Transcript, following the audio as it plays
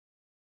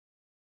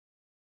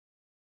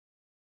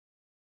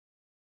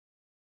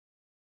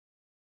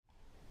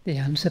The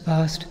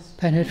unsurpassed,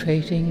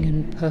 penetrating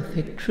and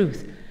perfect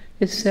truth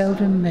is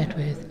seldom met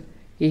with,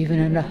 even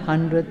in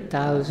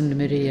 100,000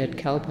 myriad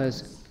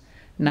kalpas.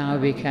 Now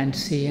we can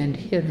see and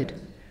hear it.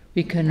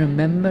 We can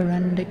remember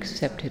and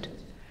accept it.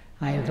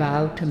 I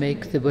vow to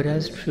make the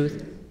Buddha's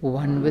truth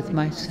one with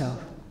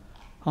myself.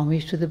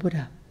 Homage to the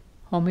Buddha,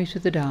 homage to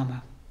the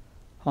Dharma,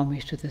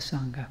 homage to the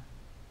Sangha.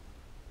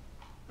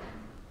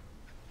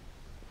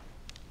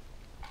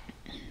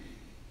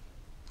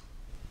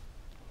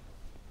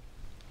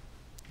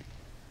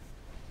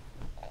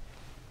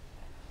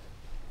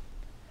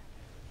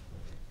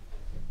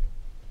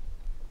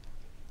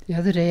 The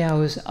other day I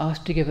was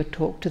asked to give a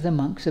talk to the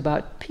monks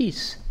about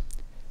peace,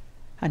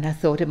 and I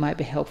thought it might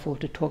be helpful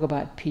to talk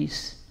about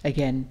peace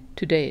again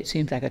today. It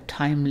seems like a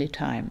timely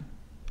time.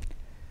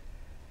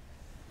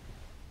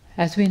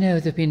 As we know,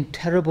 there have been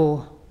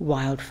terrible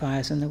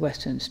wildfires in the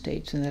western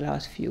states in the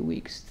last few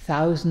weeks.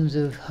 Thousands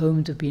of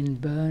homes have been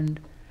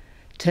burned,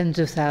 tens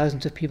of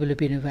thousands of people have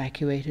been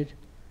evacuated,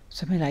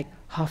 something like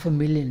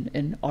 500,000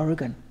 in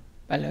Oregon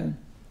alone.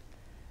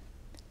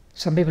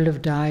 Some people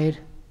have died,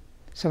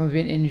 some have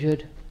been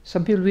injured.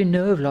 Some people we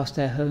know have lost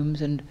their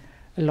homes, and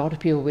a lot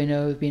of people we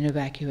know have been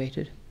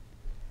evacuated.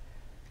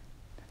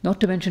 Not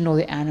to mention all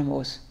the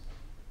animals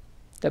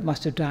that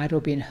must have died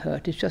or been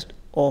hurt. It's just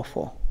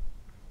awful.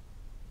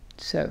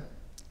 So,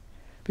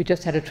 we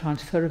just had a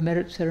transfer of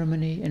merit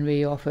ceremony, and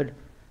we offered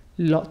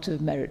lots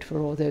of merit for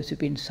all those who've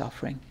been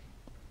suffering.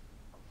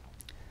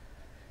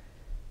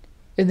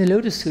 In the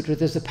Lotus Sutra,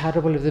 there's the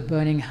parable of the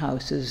burning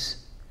house, as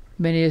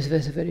many of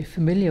us are very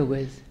familiar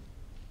with,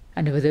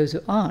 and for those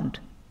who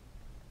aren't,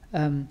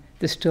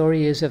 the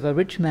story is of a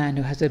rich man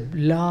who has a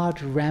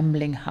large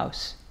rambling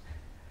house,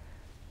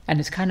 and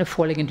it's kind of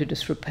falling into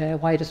disrepair.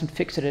 Why he doesn't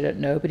fix it, I don't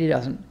know, but he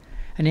doesn't.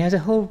 And he has a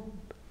whole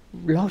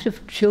lot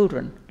of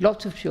children,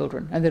 lots of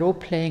children, and they're all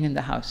playing in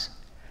the house.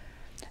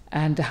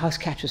 And the house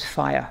catches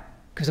fire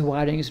because the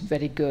wiring is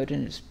very good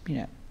and it's,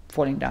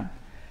 falling down.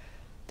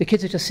 The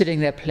kids are just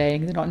sitting there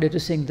playing, they're not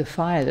noticing the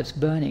fire that's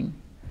burning.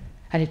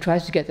 And he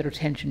tries to get their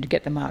attention, to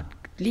get them out.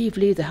 Leave,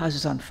 the house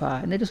is on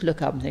fire. And they just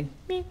look up and think,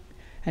 meh,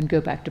 and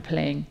go back to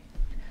playing.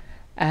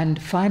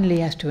 And finally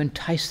he has to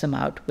entice them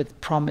out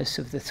with promise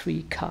of the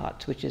 3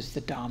 carts, which is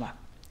the Dharma.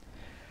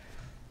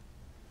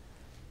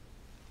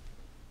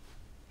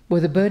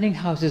 Well, the burning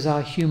house is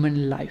our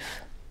human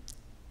life.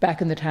 Back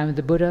in the time of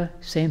the Buddha,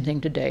 same thing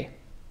today.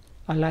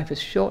 Our life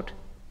is short,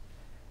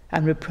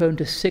 and we're prone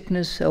to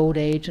sickness, old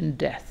age, and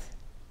death.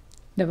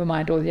 Never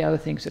mind all the other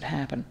things that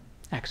happen,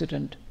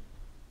 accident,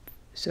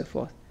 so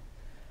forth.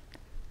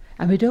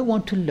 And we don't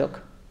want to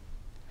look.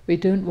 We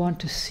don't want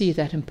to see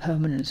that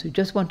impermanence. We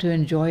just want to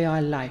enjoy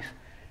our life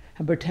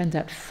and pretend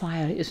that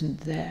fire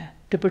isn't there.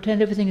 To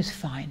pretend everything is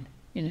fine.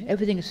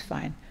 Everything is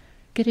fine.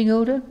 Getting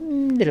older? A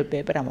little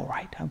bit, but I'm all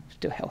right. I'm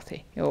still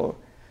healthy. Or,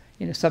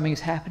 something's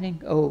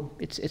happening. Oh,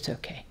 it's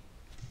okay.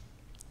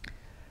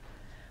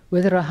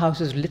 Whether our house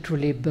is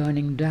literally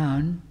burning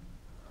down,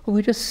 or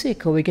we're just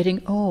sick, or we're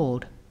getting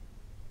old,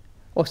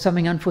 or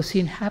something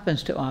unforeseen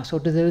happens to us or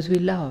to those we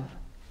love,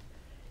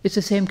 it's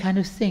the same kind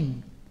of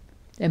thing.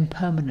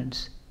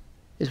 Impermanence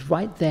is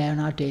right there in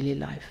our daily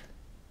life,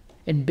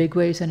 in big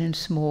ways and in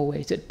small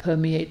ways. It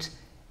permeates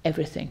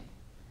everything.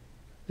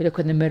 We look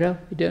in the mirror,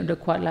 we don't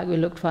look quite like we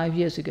looked 5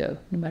 years ago,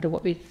 no matter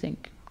what we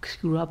think.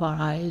 Screw up our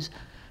eyes,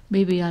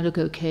 maybe I look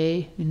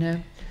okay,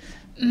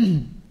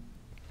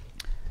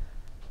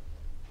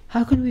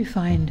 How can we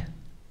find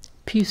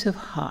peace of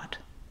heart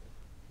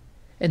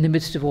in the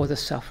midst of all the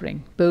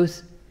suffering,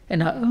 both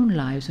in our own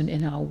lives and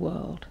in our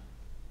world?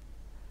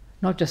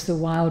 Not just the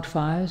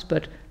wildfires,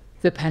 but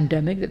the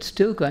pandemic that's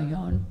still going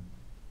on,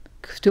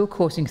 still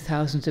causing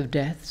thousands of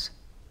deaths,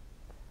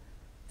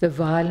 the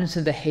violence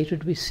and the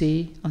hatred we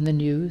see on the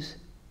news,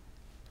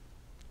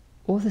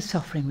 all the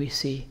suffering we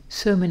see,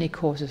 so many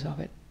causes of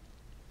it.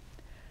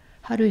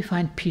 How do we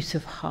find peace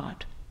of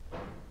heart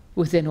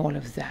within all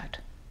of that,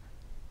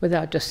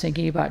 without just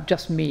thinking about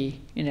just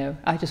me,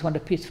 I just want a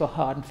peaceful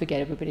heart and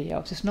forget everybody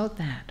else? It's not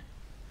that.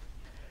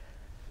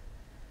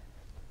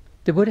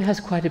 The Buddha has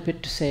quite a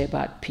bit to say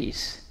about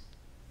peace.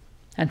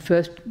 And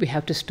first, we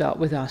have to start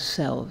with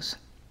ourselves.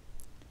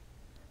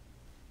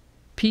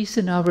 Peace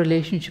in our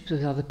relationships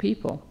with other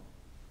people.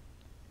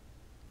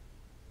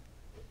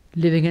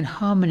 Living in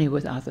harmony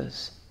with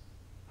others.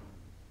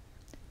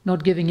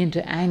 Not giving in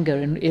to anger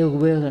and ill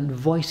will and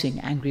voicing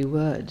angry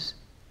words.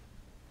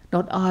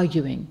 Not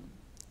arguing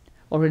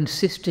or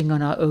insisting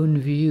on our own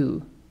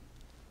view.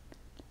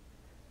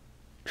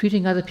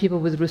 Treating other people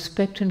with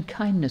respect and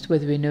kindness,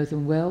 whether we know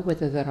them well,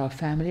 whether they're our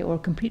family or a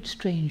complete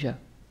stranger.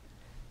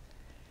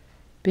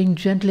 Being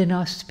gentle in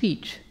our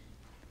speech,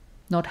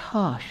 not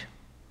harsh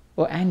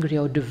or angry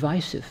or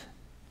divisive.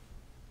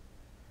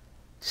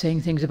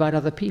 Saying things about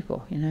other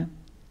people,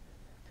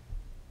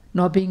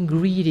 Not being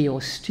greedy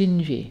or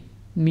stingy,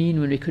 mean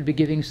when we could be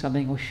giving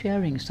something or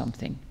sharing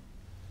something.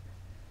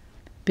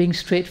 Being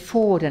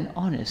straightforward and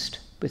honest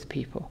with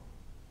people.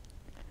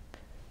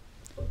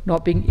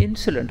 Not being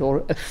insolent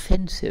or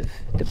offensive,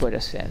 the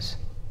Buddha says.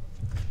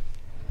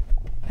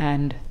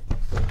 And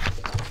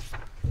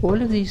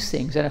All of these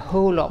things, and a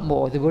whole lot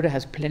more, the Buddha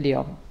has plenty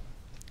of them.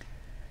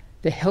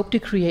 They help to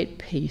create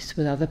peace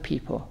with other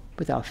people,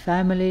 with our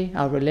family,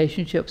 our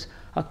relationships,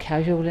 our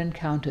casual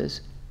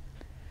encounters.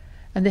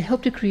 And they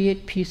help to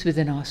create peace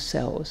within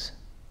ourselves.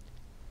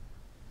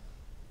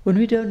 When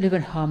we don't live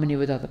in harmony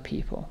with other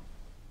people,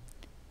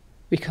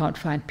 we can't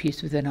find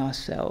peace within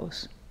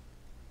ourselves.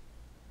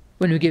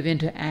 When we give in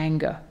to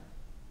anger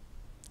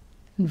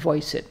and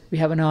voice it, we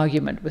have an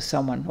argument with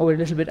someone, or we're a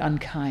little bit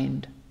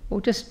unkind,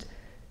 or just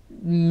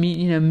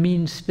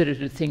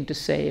mean-spirited thing to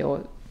say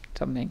or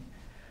something.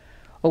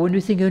 Or when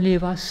we think only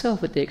of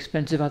ourselves at the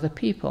expense of other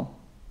people,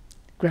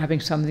 grabbing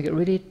something that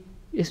really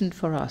isn't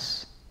for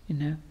us,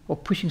 or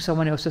pushing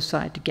someone else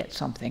aside to get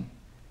something.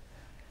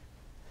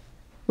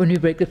 When we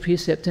break the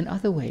precept in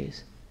other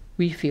ways,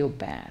 we feel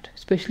bad,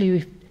 especially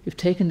if we've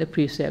taken the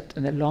precept,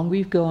 and the longer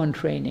we go on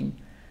training,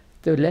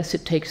 the less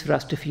it takes for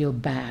us to feel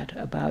bad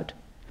about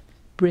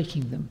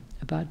breaking them,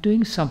 about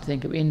doing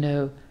something that we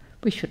know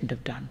we shouldn't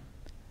have done.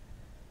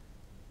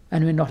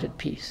 And we're not at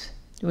peace.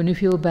 When we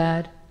feel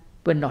bad,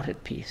 we're not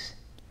at peace.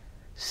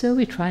 So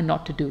we try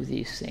not to do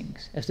these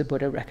things, as the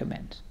Buddha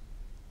recommends.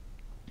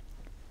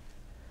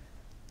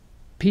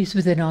 Peace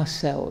within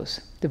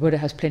ourselves. The Buddha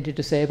has plenty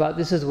to say about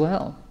this as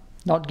well.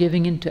 Not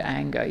giving in to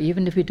anger,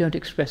 even if we don't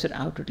express it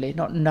outwardly,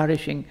 not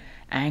nourishing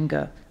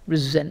anger,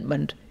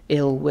 resentment,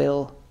 ill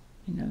will,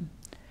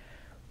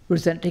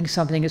 resenting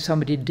something that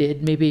somebody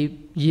did maybe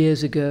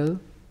years ago.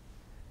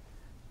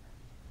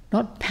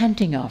 Not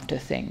panting after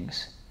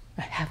things.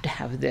 I have to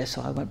have this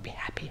or I won't be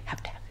happy, I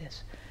have to have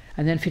this.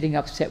 And then feeling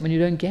upset when you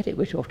don't get it,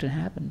 which often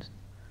happens.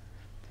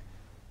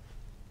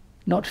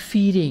 Not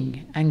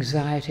feeding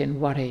anxiety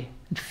and worry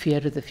and fear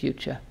of the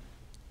future.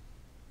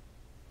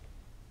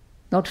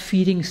 Not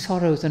feeding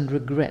sorrows and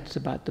regrets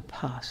about the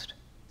past,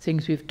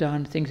 things we've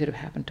done, things that have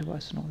happened to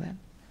us and all that.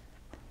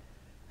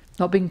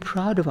 Not being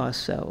proud of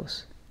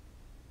ourselves.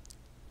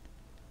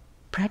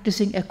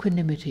 Practicing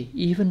equanimity,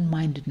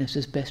 even-mindedness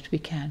as best we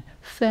can,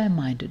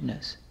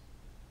 fair-mindedness.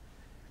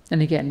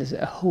 And again, there's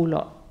a whole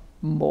lot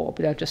more,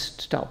 but I'll just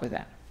start with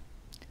that.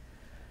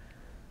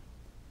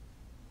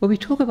 Well, we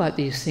talk about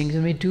these things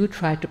and we do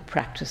try to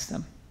practice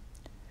them.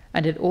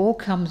 And it all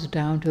comes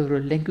down to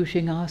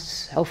relinquishing our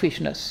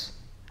selfishness.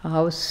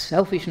 Our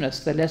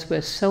selfishness. The less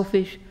we're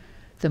selfish,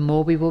 the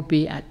more we will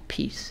be at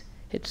peace.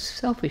 It's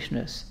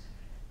selfishness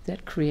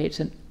that creates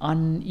an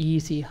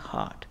uneasy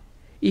heart,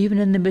 even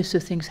in the midst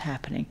of things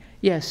happening.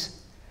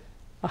 Yes,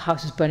 our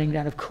house is burning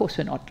down. Of course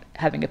we're not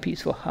having a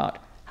peaceful heart.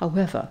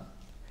 However,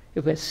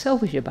 if we're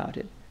selfish about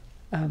it,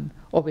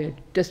 or we're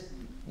just,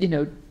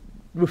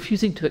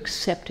 refusing to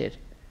accept it,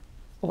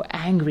 or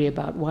angry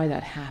about why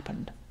that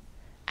happened,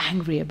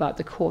 angry about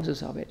the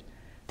causes of it,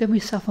 then we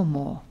suffer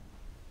more.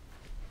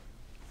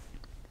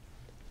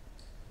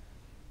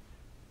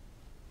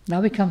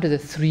 Now we come to the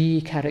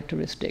three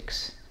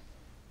characteristics,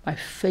 my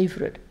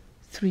favorite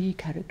three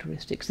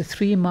characteristics, the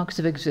three marks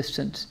of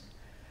existence: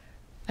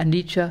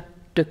 anicca,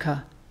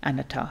 dukkha,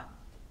 anatta.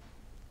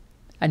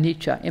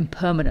 Anicca,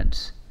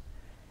 impermanence.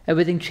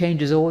 Everything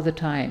changes all the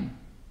time.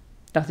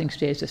 Nothing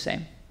stays the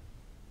same.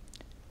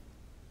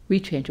 We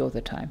change all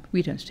the time.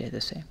 We don't stay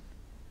the same.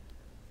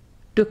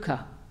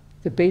 Dukkha,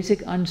 the basic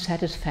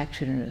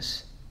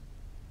unsatisfactoriness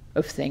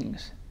of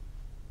things.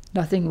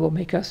 Nothing will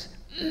make us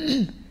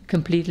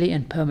completely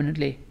and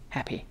permanently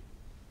happy.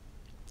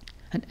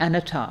 And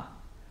anatta,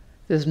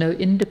 there's no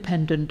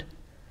independent,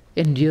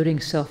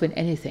 enduring self in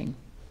anything,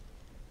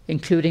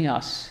 including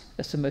us.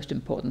 That's the most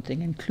important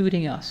thing,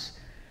 including us.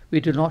 We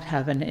do not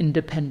have an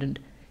independent,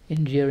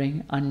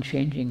 enduring,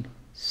 unchanging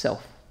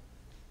self.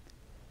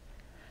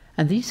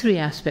 And these three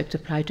aspects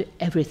apply to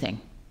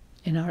everything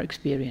in our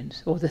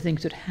experience, all the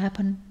things that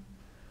happen,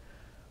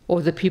 all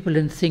the people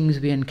and things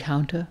we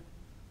encounter,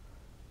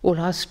 all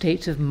our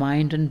states of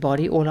mind and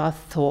body, all our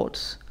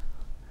thoughts,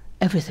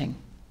 everything,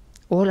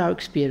 all our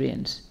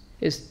experience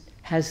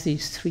has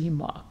these three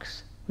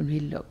marks when we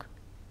look.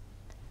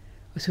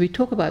 So we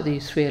talk about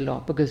these three a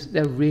lot because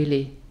they're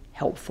really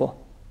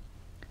helpful.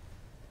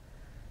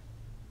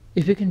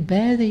 If we can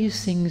bear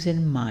these things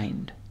in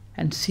mind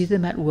and see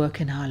them at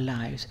work in our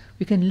lives,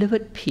 we can live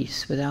at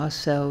peace with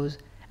ourselves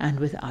and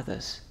with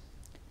others,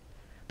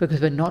 because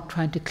we're not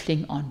trying to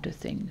cling on to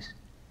things,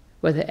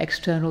 whether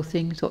external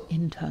things or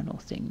internal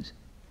things.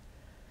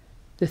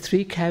 The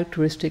three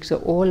characteristics are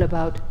all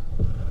about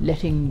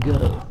letting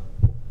go.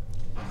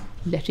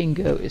 Letting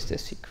go is the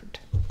secret.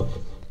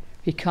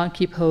 We can't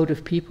keep hold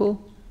of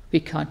people, we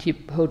can't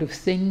keep hold of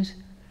things,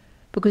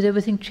 because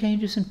everything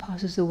changes and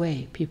passes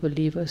away. People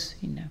leave us,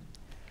 And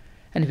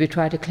if we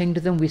try to cling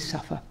to them, we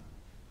suffer.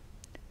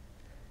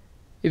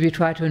 If we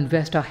try to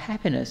invest our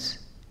happiness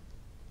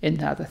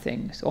in other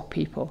things or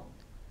people,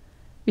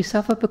 we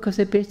suffer because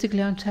they're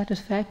basically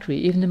unsatisfactory.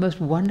 Even the most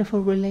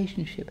wonderful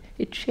relationship,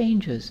 it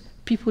changes.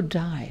 People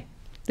die.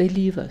 They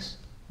leave us.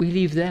 We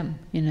leave them,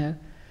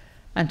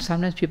 And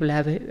sometimes people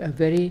have a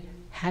very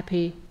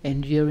happy,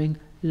 enduring,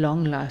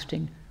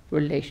 long-lasting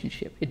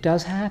relationship. It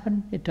does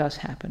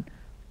happen.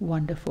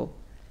 Wonderful.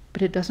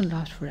 But it doesn't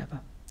last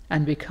forever.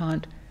 And we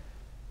can't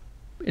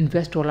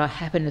invest all our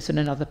happiness in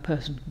another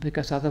person,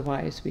 because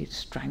otherwise we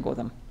strangle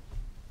them.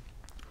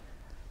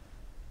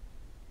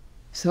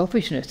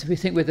 Selfishness, if we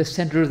think we're the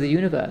center of the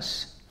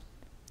universe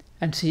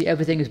and see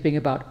everything as being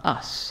about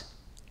us,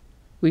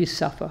 we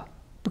suffer,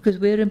 because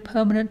we're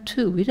impermanent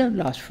too. We don't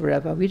last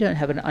forever. We don't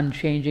have an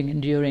unchanging,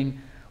 enduring,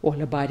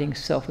 all-abiding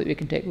self that we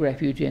can take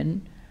refuge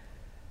in.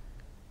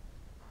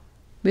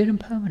 We're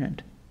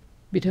impermanent.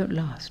 We don't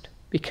last.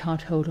 We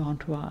can't hold on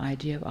to our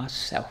idea of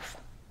ourself.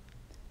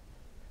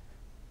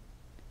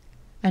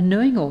 And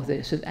knowing all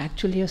this is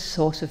actually a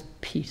source of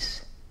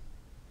peace.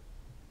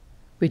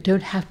 We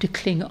don't have to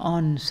cling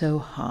on so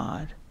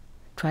hard,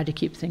 try to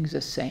keep things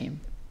the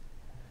same.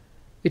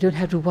 We don't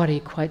have to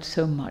worry quite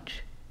so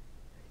much,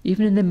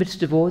 even in the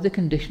midst of all the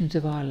conditions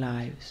of our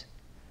lives,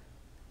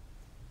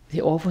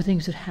 the awful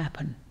things that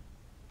happen,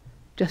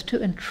 just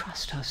to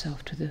entrust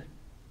ourselves to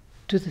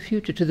the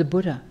future, to the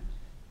Buddha.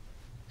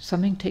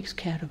 Something takes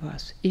care of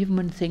us, even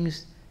when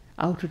things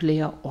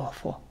outwardly are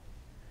awful.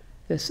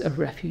 There's a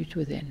refuge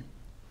within.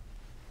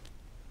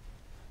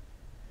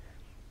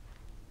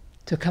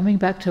 So coming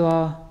back to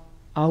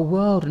our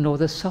world and all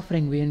the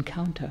suffering we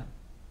encounter,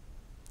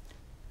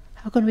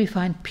 how can we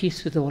find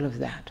peace with all of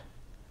that?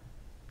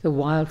 The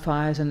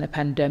wildfires and the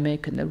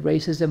pandemic and the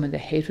racism and the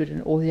hatred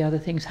and all the other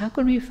things, how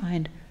can we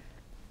find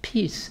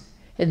peace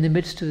in the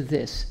midst of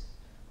this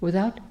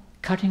without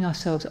cutting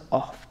ourselves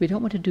off? We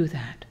don't want to do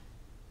that.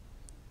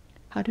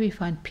 How do we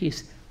find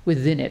peace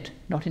within it,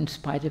 not in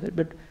spite of it,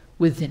 but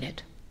within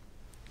it?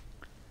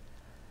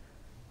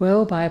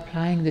 Well, by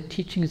applying the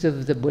teachings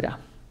of the Buddha.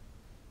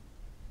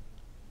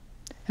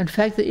 In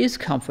fact, there is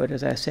comfort,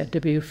 as I said, to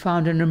be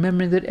found in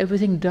remembering that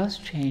everything does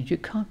change. You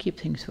can't keep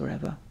things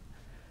forever.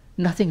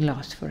 Nothing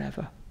lasts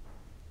forever.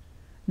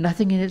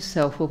 Nothing in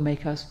itself will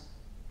make us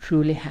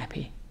truly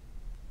happy.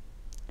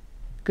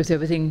 Because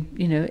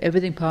everything,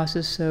 everything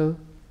passes, so,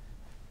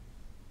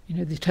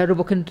 these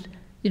terrible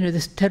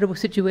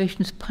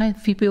situations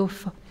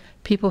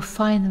people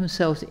find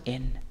themselves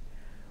in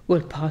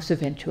will pass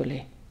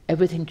eventually.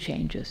 Everything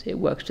changes. It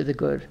works to the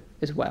good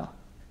as well.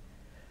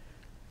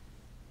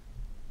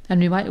 And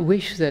we might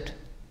wish that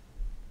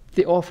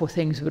the awful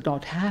things would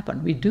not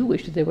happen. We do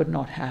wish that they would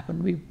not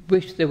happen. We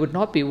wish there would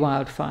not be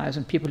wildfires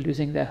and people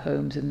losing their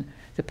homes and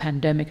the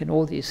pandemic and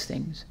all these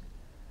things.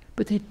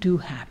 But they do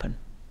happen.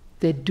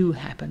 They do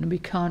happen, and we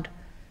can't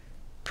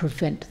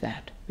prevent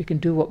that. We can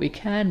do what we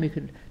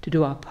can, to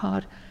do our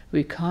part.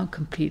 We can't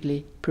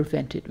completely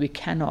prevent it. We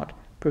cannot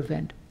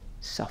prevent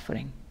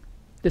suffering.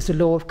 There's the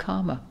law of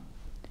karma.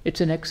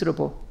 It's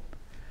inexorable.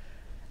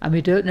 And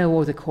we don't know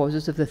all the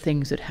causes of the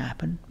things that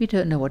happen. We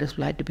don't know what it's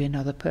like to be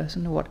another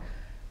person, or what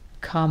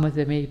karma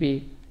they may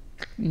be,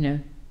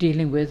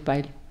 dealing with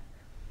by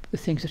the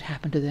things that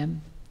happen to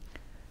them.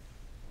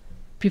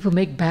 People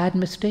make bad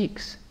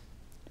mistakes.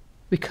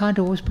 We can't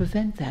always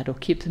prevent that or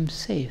keep them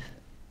safe.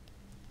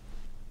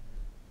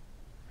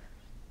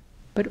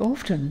 But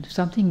often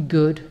something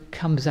good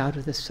comes out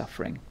of the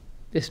suffering.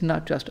 It's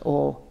not just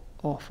all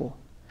awful.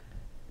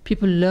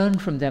 People learn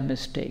from their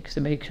mistakes.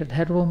 They make a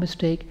terrible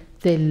mistake,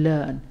 they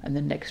learn, and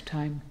the next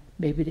time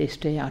maybe they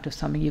stay out of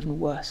something even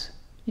worse.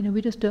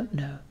 We just don't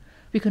know.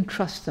 We can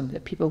trust them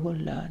that people will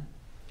learn.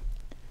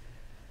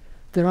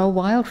 There are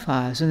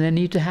wildfires and they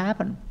need to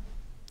happen.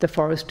 The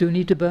forests do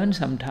need to burn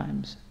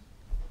sometimes,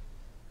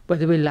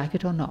 whether we like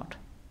it or not.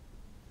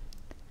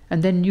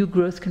 And then new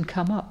growth can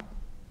come up.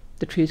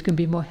 The trees can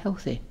be more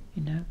healthy,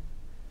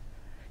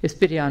 It's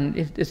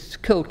it's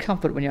cold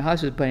comfort when your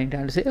house is burning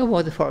down to say, oh,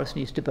 well, the forest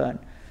needs to burn.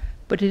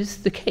 But it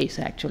is the case,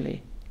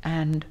 actually,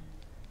 and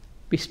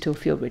we still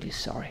feel really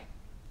sorry.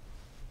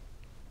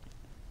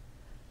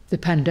 The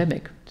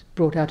pandemic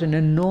brought out an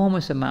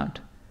enormous amount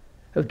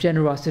of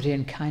generosity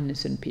and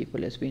kindness in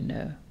people, as we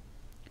know.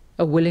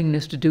 A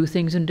willingness to do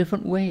things in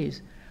different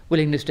ways,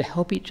 willingness to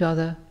help each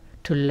other,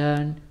 to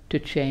learn, to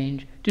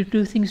change, to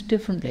do things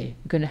differently.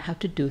 We're going to have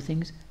to do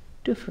things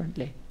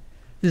differently.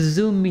 The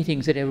Zoom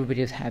meetings that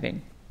everybody is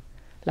having,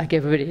 like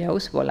everybody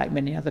else, well, like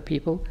many other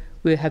people,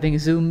 we're having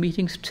Zoom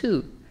meetings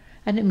too.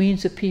 And it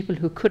means that people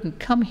who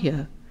couldn't come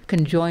here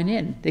can join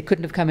in. They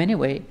couldn't have come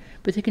anyway,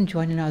 but they can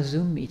join in our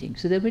Zoom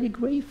meetings. So they're really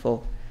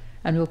grateful.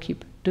 And we'll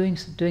keep doing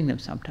them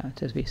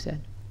sometimes, as we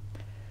said.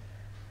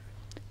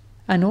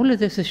 And all of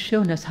this has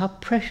shown us how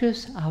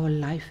precious our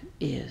life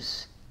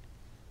is.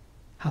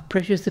 How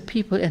precious the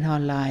people in our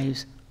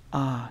lives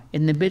are.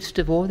 In the midst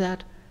of all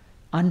that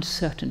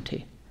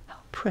uncertainty, how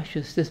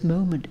precious this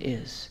moment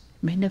is.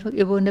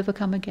 It will never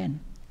come again.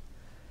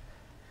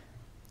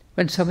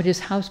 When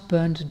somebody's house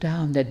burns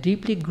down, they're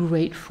deeply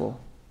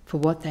grateful for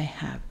what they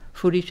have,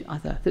 for each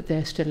other, that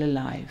they're still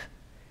alive.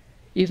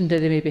 Even though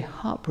they may be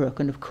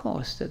heartbroken, of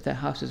course, that their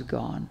house is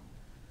gone.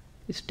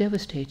 It's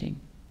devastating.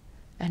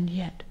 And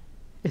yet,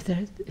 if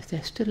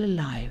they're still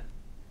alive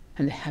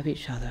and they have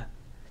each other,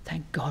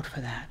 thank God for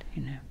that,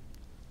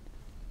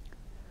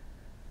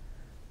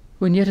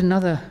 When yet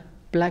another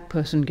black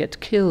person gets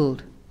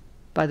killed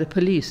by the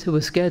police who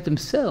were scared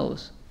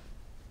themselves,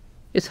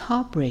 it's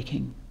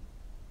heartbreaking.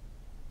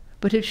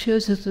 But it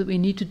shows us that we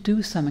need to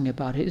do something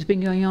about it. It's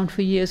been going on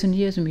for years and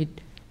years, and we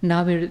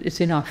Now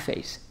it's in our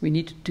face. We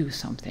need to do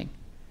something.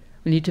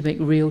 We need to make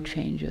real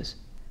changes.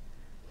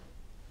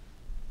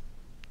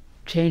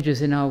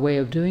 Changes in our way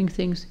of doing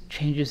things,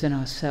 changes in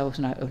ourselves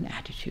and our own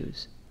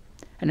attitudes.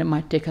 And it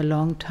might take a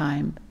long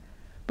time,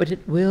 but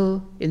it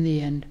will, in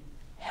the end,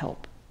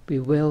 help. We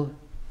will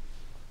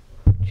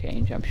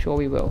change. I'm sure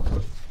we will.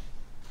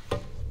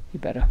 You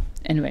better.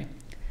 Anyway.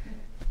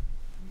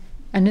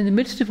 And in the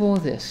midst of all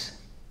this,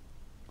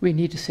 we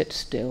need to sit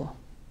still.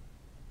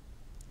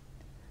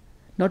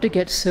 Not to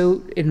get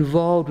so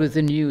involved with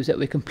the news that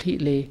we're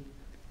completely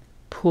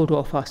pulled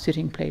off our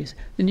sitting place.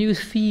 The news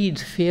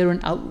feeds fear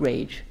and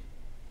outrage.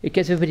 It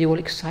gets everybody all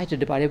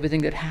excited about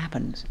everything that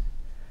happens.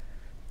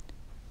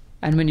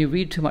 And when you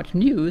read too much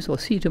news or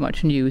see too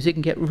much news, it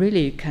can get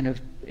really kind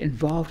of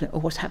involved in, oh,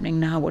 what's happening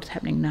now, what's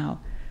happening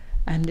now?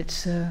 And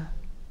it's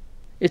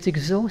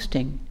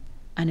exhausting,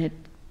 and it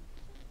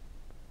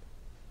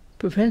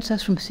prevents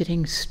us from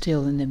sitting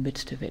still in the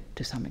midst of it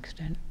to some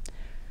extent.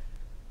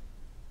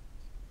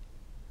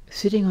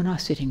 Sitting on our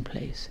sitting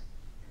place,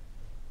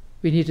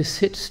 we need to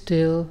sit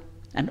still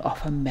and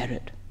offer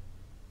merit.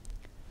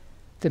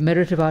 The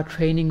merit of our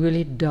training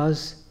really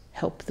does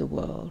help the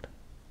world.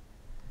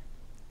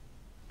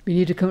 We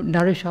need to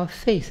nourish our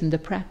faith in the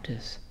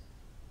practice.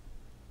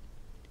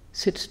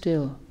 Sit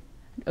still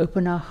and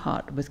open our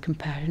heart with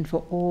compassion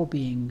for all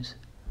beings.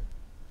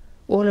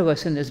 All of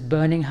us in this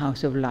burning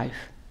house of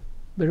life,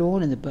 we're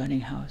all in the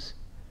burning house.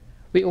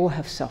 We all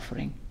have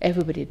suffering.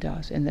 Everybody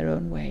does in their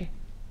own way.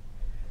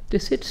 To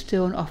sit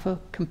still and offer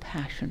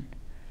compassion,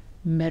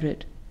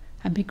 merit,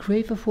 and be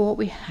grateful for what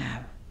we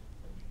have.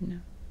 You know?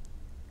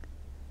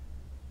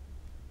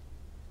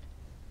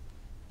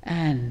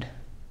 And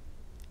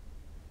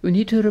we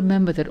need to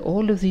remember that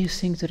all of these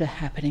things that are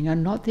happening are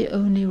not the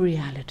only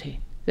reality.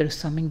 There is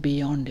something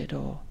beyond it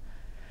all.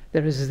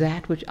 There is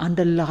that which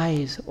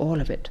underlies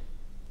all of it.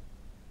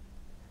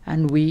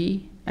 And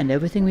we, and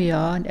everything we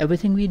are, and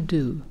everything we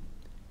do,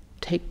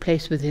 take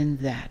place within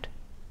that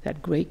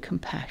great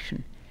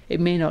compassion. It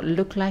may not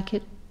look like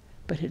it,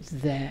 but it's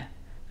there.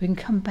 We can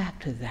come back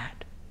to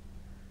that.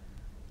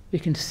 We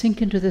can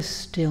sink into the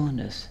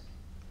stillness,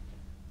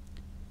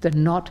 the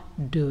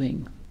not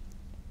doing,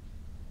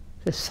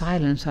 the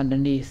silence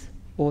underneath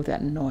all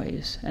that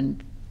noise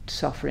and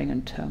suffering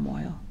and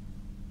turmoil.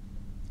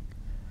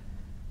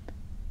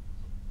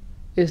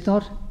 It's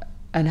not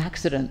an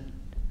accident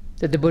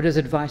that the Buddha's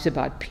advice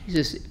about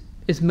peace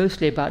is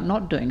mostly about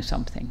not doing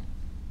something,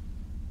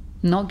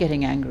 not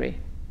getting angry,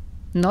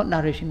 not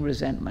nourishing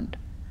resentment,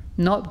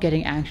 not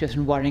getting anxious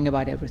and worrying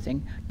about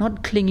everything,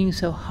 not clinging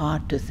so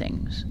hard to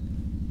things.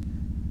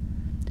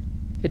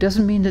 It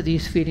doesn't mean that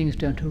these feelings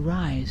don't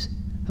arise,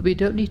 but we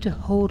don't need to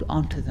hold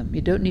on to them.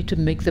 We don't need to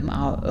make them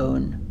our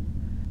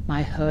own.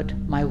 My hurt,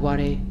 my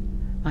worry,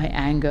 my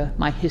anger,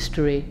 my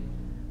history,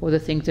 or the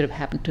things that have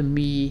happened to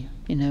me,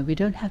 we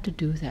don't have to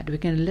do that. We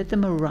can let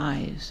them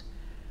arise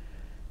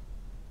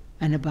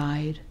and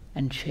abide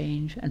and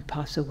change and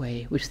pass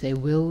away, which they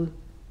will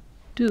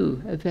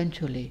do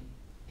eventually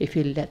if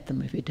you let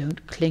them, if you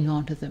don't cling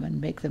on to them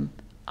and make them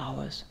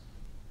ours.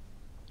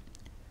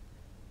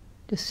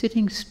 Just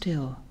sitting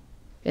still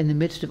in the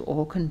midst of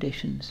all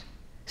conditions,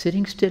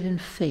 sitting still in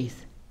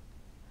faith,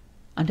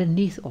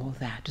 underneath all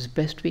that as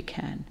best we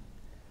can,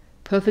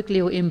 perfectly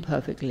or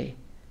imperfectly,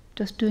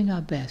 just doing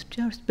our best,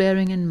 just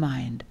bearing in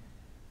mind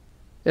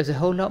there's a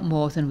whole lot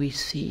more than we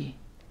see.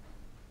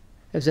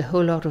 There's a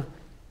whole lot of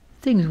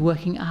things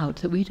working out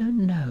that we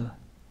don't know.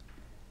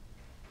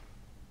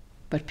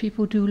 But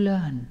people do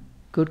learn.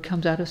 Good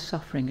comes out of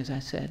suffering, as I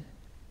said.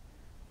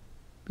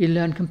 We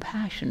learn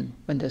compassion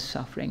when there's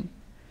suffering.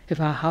 If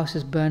our house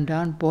is burned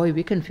down, boy,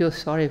 we can feel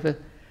sympathy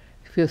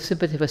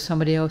for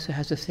somebody else who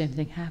has the same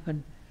thing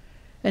happen,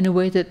 in a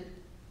way that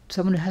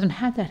someone who hasn't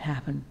had that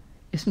happen,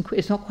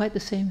 it's not quite the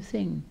same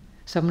thing.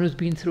 Someone who's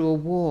been through a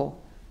war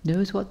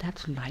knows what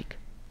that's like.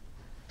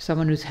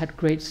 Someone who's had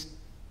great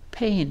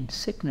pain,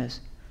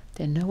 sickness,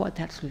 they know what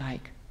that's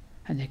like,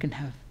 and they can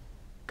have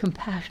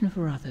compassion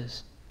for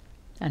others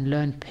and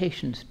learn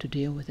patience to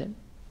deal with it.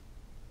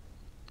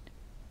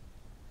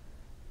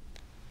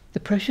 The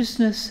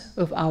preciousness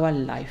of our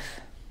life,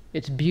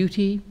 its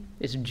beauty,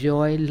 its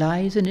joy,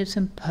 lies in its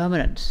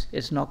impermanence.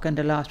 It's not going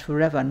to last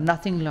forever.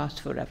 Nothing lasts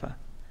forever.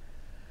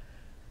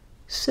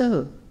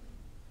 So,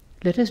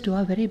 let us do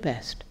our very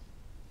best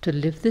to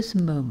live this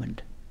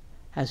moment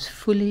as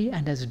fully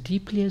and as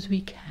deeply as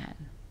we can.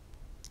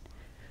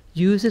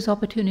 Use this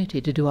opportunity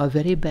to do our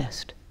very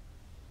best,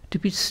 to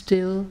be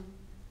still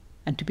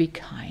and to be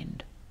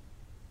kind,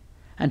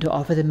 and to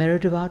offer the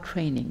merit of our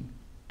training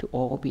to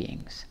all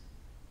beings.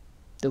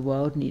 The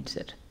world needs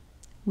it.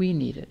 We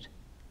need it.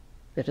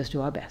 Let us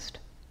do our best.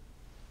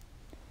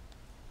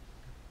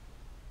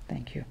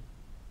 Thank you.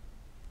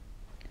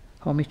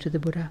 Homage to the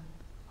Buddha,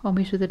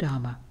 homage to the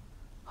Dharma,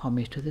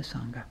 homage to the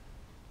Sangha.